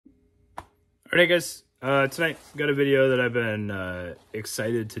All right, guys, tonight got a video that I've been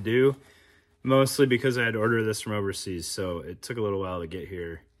excited to do, mostly because I had to order this from overseas, so it took a little while to get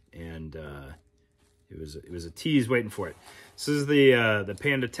here, and it was a tease waiting for it. This is the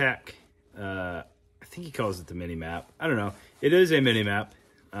Pandatac. I think he calls it the mini map. I don't know. It is a mini map.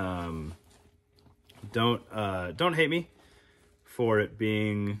 Don't hate me for it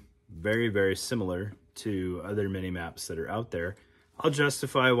being very, very similar to other mini maps that are out there. I'll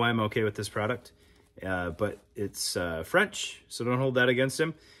justify why I'm okay with this product, but it's French, so don't hold that against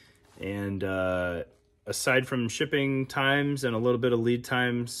him. And aside from shipping times and a little bit of lead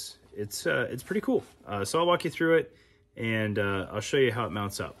times, it's pretty cool. So I'll walk you through it, and I'll show you how it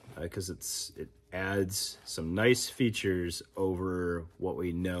mounts up, because it adds some nice features over what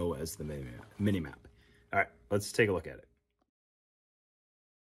we know as the mini map. All right, let's take a look at it.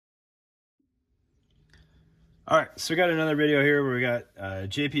 All right, so we got another video here where we got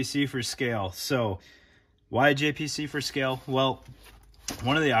JPC for scale. So why JPC for scale? Well,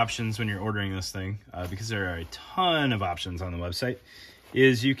 one of the options when you're ordering this thing, because there are a ton of options on the website,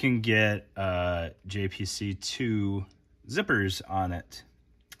 is you can get JPC 2 zippers on it,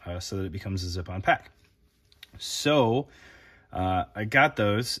 so that it becomes a zip-on pack. So I got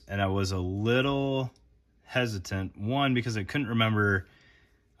those, and I was a little hesitant. One, because I couldn't remember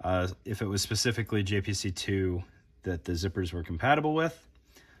if it was specifically JPC 2 that the zippers were compatible with.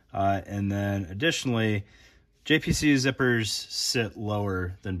 And then additionally, JPC zippers sit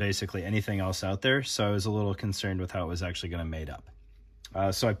lower than basically anything else out there, so I was a little concerned with how it was actually going to mate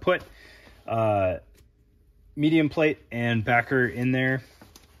up. So I put medium plate and backer in there,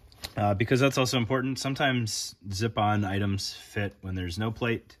 because that's also important. Sometimes zip-on items fit when there's no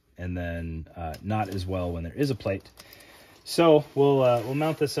plate, and then not as well when there is a plate. So we'll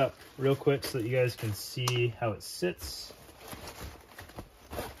mount this up real quick so that you guys can see how it sits.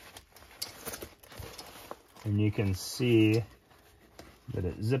 And you can see that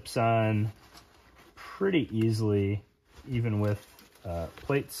it zips on pretty easily, even with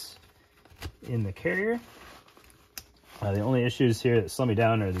plates in the carrier. The only issues here that slow me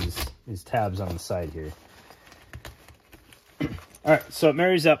down are these tabs on the side here. All right, so it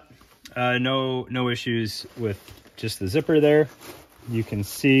marries up. No issues with just the zipper there. You can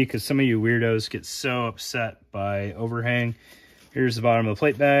see, because some of you weirdos get so upset by overhang. Here's the bottom of the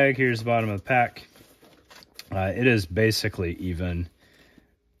plate bag. Here's the bottom of the pack. It is basically even,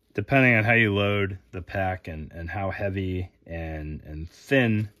 depending on how you load the pack and how heavy and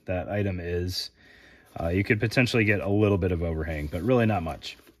thin that item is. You could potentially get a little bit of overhang, but really not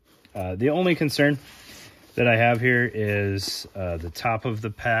much. The only concern that I have here is the top of the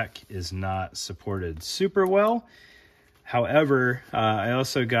pack is not supported super well. However, I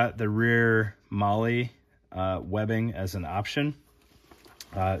also got the rear MOLLE webbing as an option.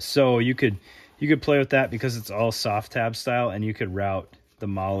 So you could play with that because it's all soft tab style, and you could route the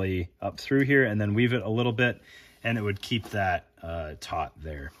MOLLE up through here and then weave it a little bit, and it would keep that taut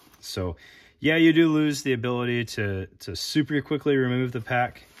there. So yeah, you do lose the ability to super quickly remove the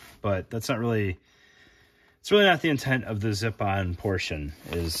pack, but that's not really, it's really not the intent of the zip-on portion.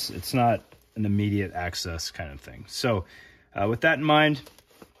 It's not an immediate access kind of thing. So with that in mind,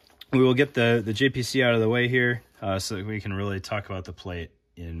 we will get the JPC out of the way here, so that we can really talk about the plate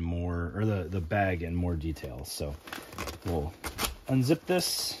in more, or the bag in more detail. So we'll unzip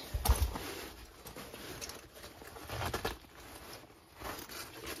this.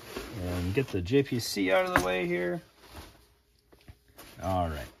 And get the JPC out of the way here. All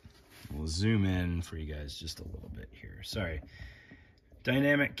right, we'll zoom in for you guys just a little bit here. Sorry,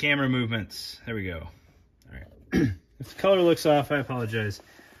 dynamic camera movements. There we go. All right, if the color looks off, I apologize.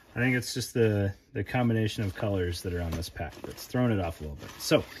 I think it's just the combination of colors that are on this pack that's throwing it off a little bit.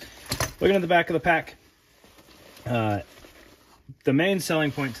 So, looking at the back of the pack, the main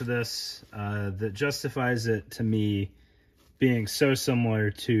selling point to this that justifies it to me being so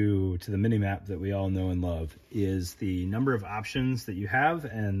similar to the mini map that we all know and love is the number of options that you have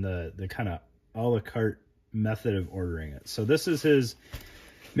and the kind of a la carte method of ordering it. So this is his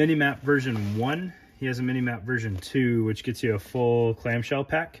mini map version 1. He has a mini map version 2, which gets you a full clamshell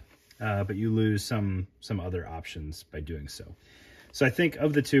pack, but you lose some other options by doing so. So I think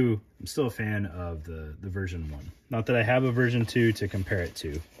of the two, I'm still a fan of the version 1. Not that I have a version 2 to compare it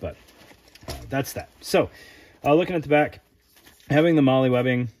to, but that's that. So looking at the back, having the MOLLE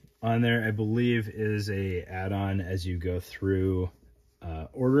webbing on there, I believe, is a add-on as you go through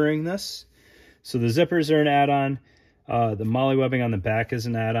ordering this. So the zippers are an add-on. The MOLLE webbing on the back is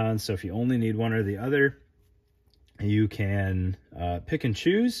an add-on. So if you only need one or the other, you can pick and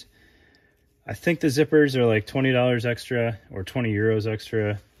choose. I think the zippers are like $20 extra or 20 euros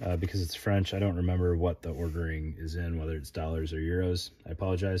extra because it's French. I don't remember what the ordering is in, whether it's dollars or euros. I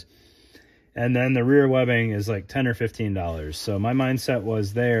apologize. And then the rear webbing is like $10 or $15. So my mindset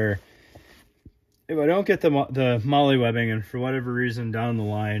was there, if I don't get the Molly webbing, and for whatever reason down the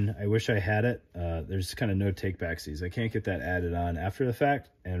line, I wish I had it, there's kind of no take-backsies. I can't get that added on after the fact.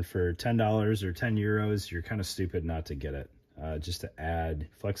 And for $10 or 10 euros, you're kind of stupid not to get it, just to add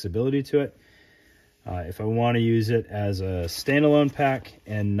flexibility to it. If I want to use it as a standalone pack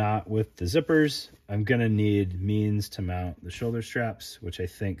and not with the zippers, I'm going to need means to mount the shoulder straps, which I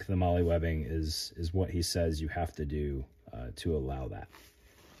think the Molly webbing is what he says you have to do to allow that.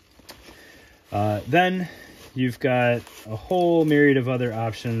 Then you've got a whole myriad of other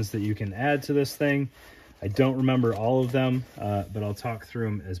options that you can add to this thing. I don't remember all of them, but I'll talk through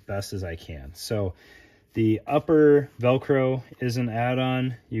them as best as I can. So the upper Velcro is an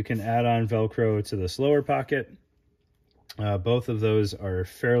add-on. You can add on Velcro to this lower pocket. Both of those are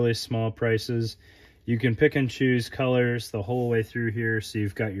fairly small prices. You can pick and choose colors the whole way through here. So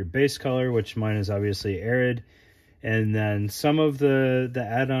you've got your base color, which mine is obviously Arid. And then some of the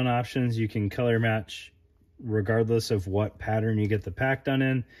add-on options you can color match regardless of what pattern you get the pack done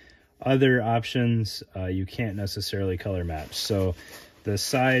in. Other options you can't necessarily color match. So the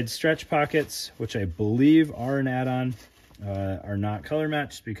side stretch pockets, which I believe are an add-on, are not color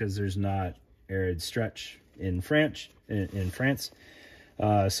matched because there's not Arid stretch in France.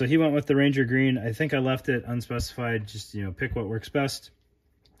 So he went with the Ranger Green. I think I left it unspecified, just, you know, pick what works best.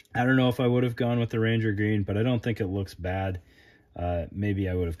 I don't know if I would have gone with the Ranger Green, but I don't think it looks bad. Maybe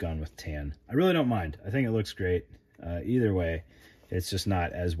I would have gone with tan. I really don't mind. I think it looks great. Either way, it's just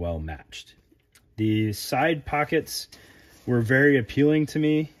not as well matched. The side pockets were very appealing to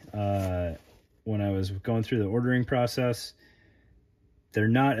me when I was going through the ordering process. They're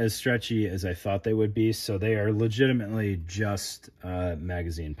not as stretchy as I thought they would be, so they are legitimately just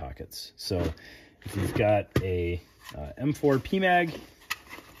magazine pockets. So if you've got a M4 PMag,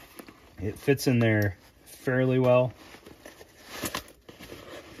 it fits in there fairly well.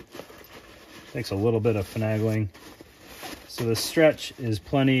 Takes a little bit of finagling. So the stretch is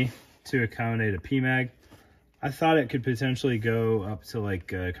plenty to accommodate a PMag. I thought it could potentially go up to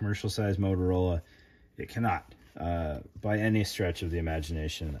like a commercial size Motorola. It cannot by any stretch of the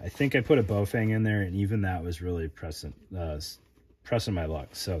imagination. I think I put a Bofang in there, and even that was really pressing my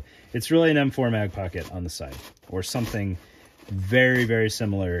luck. So it's really an M4 mag pocket on the side, or something very, very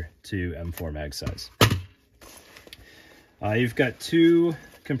similar to M4 mag size. You've got two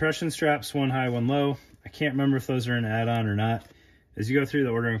compression straps, one high, one low. I can't remember if those are an add-on or not. As you go through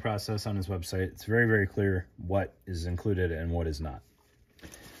the ordering process on his website, it's very, very clear what is included and what is not.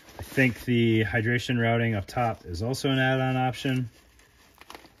 I think the hydration routing up top is also an add-on option.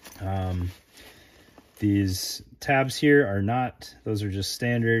 These tabs here are not. Those are just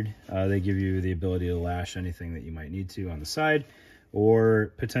standard. They give you the ability to lash anything that you might need to on the side,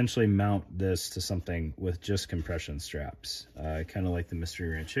 or potentially mount this to something with just compression straps. Kind of like the Mystery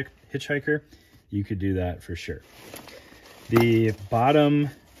Ranch Hitchhiker. You could do that for sure. The bottom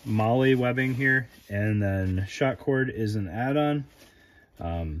Molly webbing here and then shot cord is an add-on.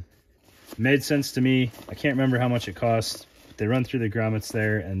 Made sense to me. I can't remember how much it costs. They run through the grommets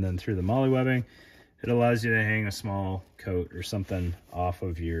there and then through the Molly webbing. It allows you to hang a small coat or something off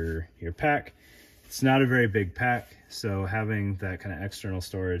of your pack. It's not a very big pack, so having that kind of external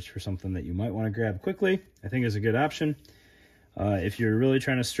storage for something that you might want to grab quickly, I think is a good option. If you're really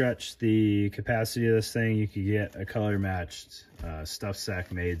trying to stretch the capacity of this thing, you could get a color-matched stuff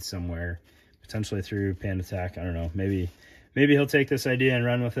sack made somewhere, potentially through Pandatac. I don't know. Maybe he'll take this idea and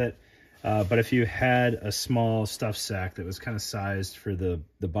run with it. But if you had a small stuff sack that was kind of sized for the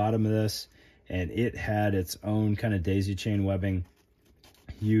bottom of this, and it had its own kind of daisy chain webbing,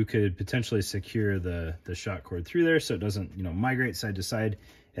 you could potentially secure the shot cord through there so it doesn't, you know, migrate side to side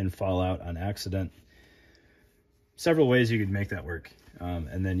and fall out on accident. Several ways you could make that work.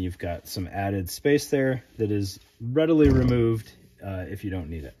 And then you've got some added space there that is readily removed if you don't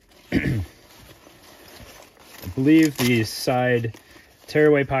need it. I believe the side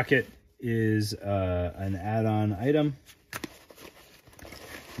tearaway pocket is an add-on item.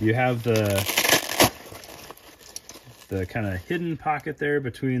 You have the kind of hidden pocket there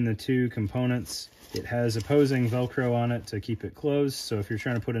between the two components. It has opposing Velcro on it to keep it closed. So if you're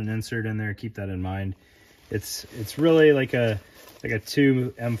trying to put an insert in there, keep that in mind. It's really like a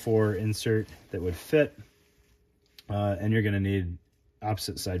 2 M4 insert that would fit, and you're going to need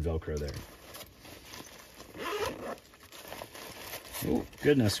opposite side Velcro there. Oh,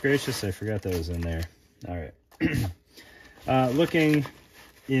 goodness gracious, I forgot that was in there. All right. Looking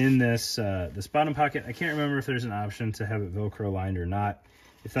in this this bottom pocket. I can't remember if there's an option to have it Velcro lined or not.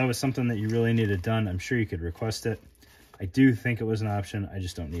 If that was something that you really needed done, I'm sure you could request it. I do think it was an option. I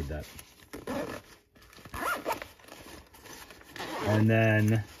just don't need that. And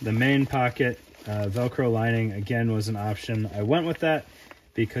then the main pocket, Velcro lining, again, was an option. I went with that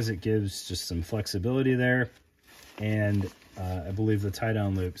because it gives just some flexibility there. And I believe the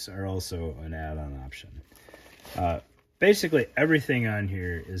tie-down loops are also an add-on option. Basically, everything on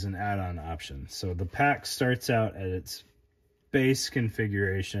here is an add-on option. So the pack starts out at its base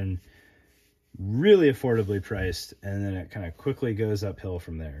configuration, really affordably priced, and then it kind of quickly goes uphill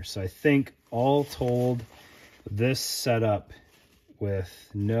from there. So I think all told, this setup with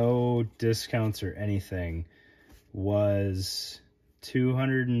no discounts or anything was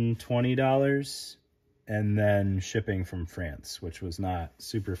 $220, and then shipping from France, which was not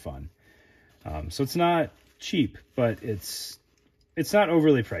super fun. So it's not cheap, but it's not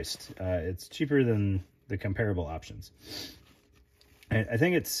overly priced. It's cheaper than the comparable options. And I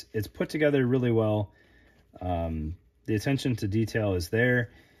think it's put together really well. The attention to detail is there.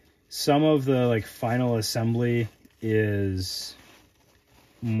 Some of the like final assembly is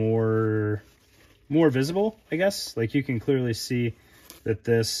more visible, I guess. Like you can clearly see that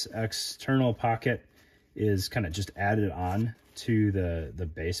this external pocket is kind of just added on to the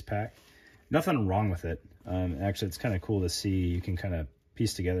base pack. Nothing wrong with it. Actually, it's kind of cool to see. You can kind of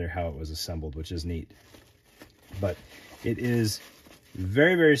piece together how it was assembled, which is neat. But it is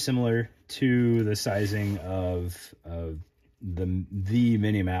very, very similar to the sizing of the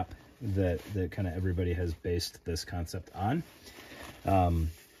mini map that kind of everybody has based this concept on.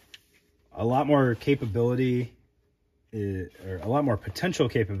 A lot more capability, or a lot more potential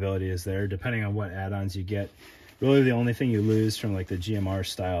capability is there, depending on what add-ons you get. Really, the only thing you lose from like the GMR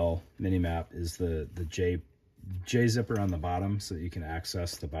style mini map is the J zipper on the bottom, so that you can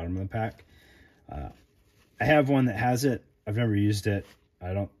access the bottom of the pack. I have one that has it. I've never used it.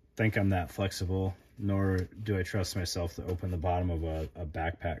 I don't think I'm that flexible, nor do I trust myself to open the bottom of a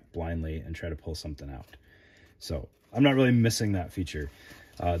backpack blindly and try to pull something out. So I'm not really missing that feature.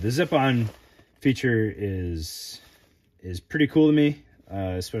 The zip-on feature is pretty cool to me,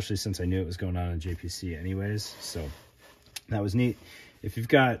 especially since I knew it was going on in JPC anyways. So that was neat. If you've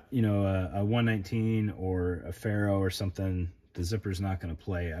got, you know, a 119 or a Pharaoh or something, the zipper's not going to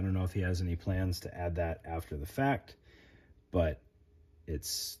play. I don't know if he has any plans to add that after the fact, but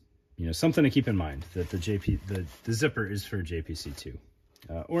it's, you know, something to keep in mind that the zipper is for JPC2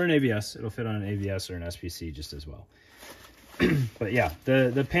 or an AVS. It'll fit on an AVS or an SPC just as well. But yeah,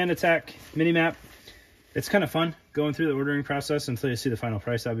 the Pandatac mini map, it's kind of fun going through the ordering process until you see the final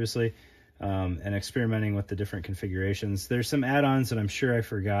price, obviously, and experimenting with the different configurations. There's some add-ons that I'm sure I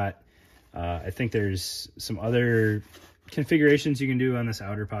forgot. I think there's some other configurations you can do on this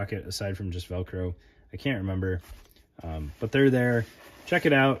outer pocket aside from just Velcro. I can't remember, but they're there. Check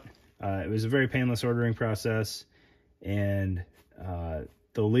it out. It was a very painless ordering process, and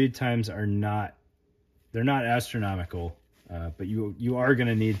the lead times are not astronomical. But you are going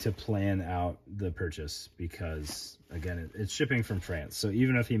to need to plan out the purchase because, again, it's shipping from France. So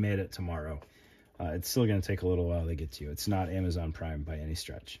even if he made it tomorrow, it's still going to take a little while to get to you. It's not Amazon Prime by any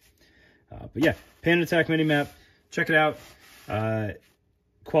stretch. But yeah, Pandatac mini map, check it out.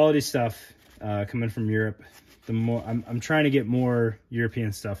 Quality stuff coming from Europe. The more I'm trying to get more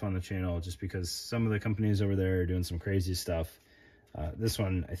European stuff on the channel just because some of the companies over there are doing some crazy stuff. This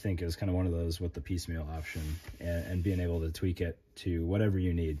one, I think, is kind of one of those with the piecemeal option and being able to tweak it to whatever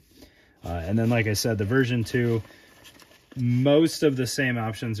you need. And then, like I said, the version 2, most of the same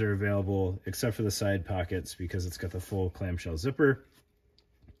options are available except for the side pockets because it's got the full clamshell zipper.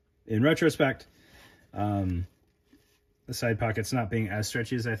 In retrospect, the side pockets not being as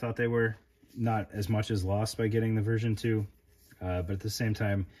stretchy as I thought they were, not as much as lost by getting the version 2. But at the same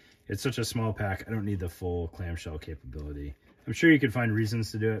time, it's such a small pack, I don't need the full clamshell capability. I'm sure you could find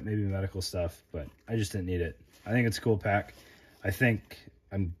reasons to do it, maybe medical stuff, but I just didn't need it. I think it's a cool pack. I think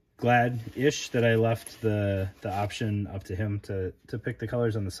I'm glad-ish that I left the option up to him to pick the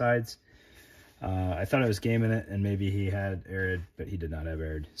colors on the sides. I thought I was gaming it, and maybe he had Arid, but he did not have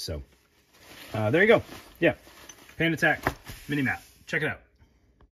Arid. So there you go. Yeah, Pandatac mini map. Check it out.